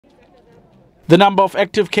The number of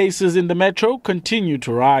active cases in the metro continue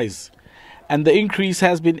to rise, and the increase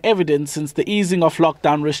has been evident since the easing of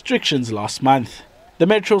lockdown restrictions last month. The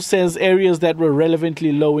metro says areas that were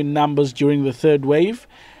relevantly low in numbers during the third wave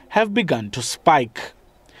have begun to spike.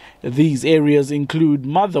 These areas include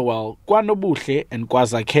Motherwell, KwaNobuhle and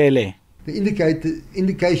KwaZakhele. The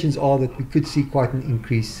indications are that we could see quite an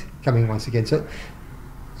increase coming once again. So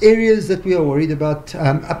areas that we are worried about,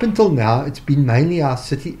 up until now, it's been mainly our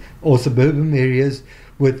city or suburban areas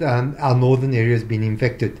with our northern areas being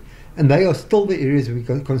infected. And they are still the areas we're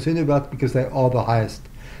concerned about because they are the highest.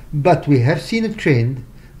 But we have seen a trend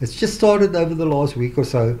that's just started over the last week or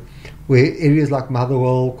so, where areas like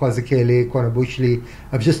Motherwell, KwaZakhele, KwaNobuhle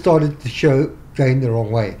have just started to show going the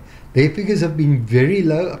wrong way. Their figures have been very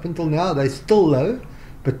low up until now. They're still low,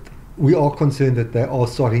 but we are concerned that they are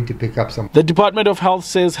starting to pick up some. The Department of Health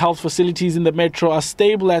says health facilities in the metro are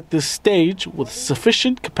stable at this stage with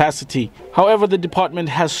sufficient capacity. However, the department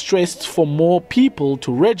has stressed for more people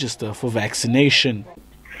to register for vaccination.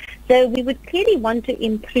 So we would clearly want to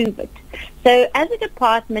improve it. So as a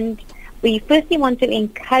department, we firstly want to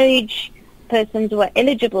encourage persons who are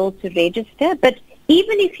eligible to register, but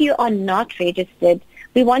even if you are not registered,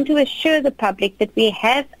 we want to assure the public that we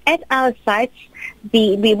have at our sites,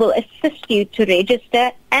 we will assist you to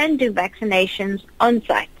register and do vaccinations on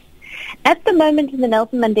site. At the moment in the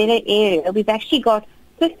Nelson Mandela area, we've actually got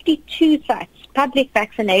 52 sites, public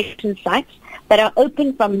vaccination sites, that are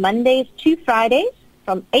open from Mondays to Fridays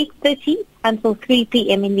from 8:30 until 3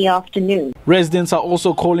 p.m. in the afternoon. Residents are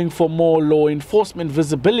also calling for more law enforcement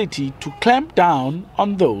visibility to clamp down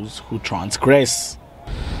on those who transgress.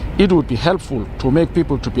 It would be helpful to make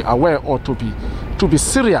people to be aware or to be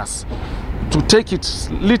serious, to take it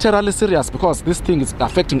literally serious, because this thing is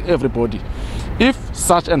affecting everybody. If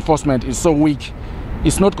such enforcement is so weak,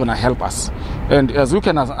 it's not going to help us. And as you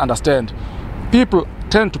can understand, people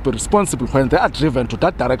tend to be responsible when they are driven to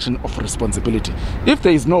that direction of responsibility. If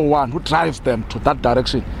there is no one who drives them to that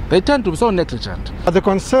direction, they tend to be so negligent. The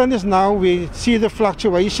concern is now we see the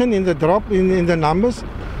fluctuation in the drop in the numbers,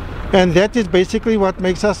 and that is basically what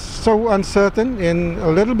makes us so uncertain and a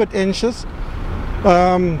little bit anxious.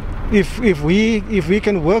 If we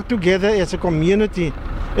can work together as a community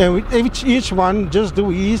and each one just do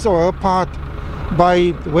his or her part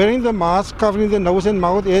by wearing the mask, covering the nose and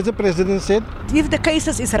mouth, as the president said. If the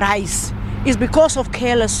cases is rise, it's because of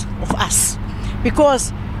careless of us,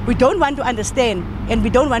 because we don't want to understand and we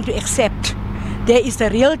don't want to accept. There is the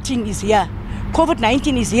real thing is here.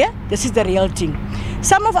 COVID-19 is here. This is the real thing.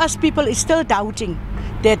 Some of us people is still doubting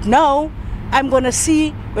that no, I'm going to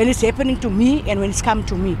see when it's happening to me and when it's come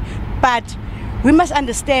to me. But we must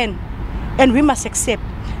understand and we must accept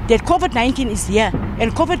that COVID-19 is here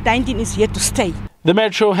and COVID-19 is here to stay. The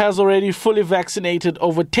metro has already fully vaccinated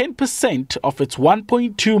over 10% of its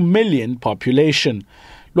 1.2 million population.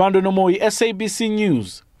 Luando Nomoi, SABC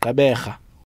News, Gqeberha.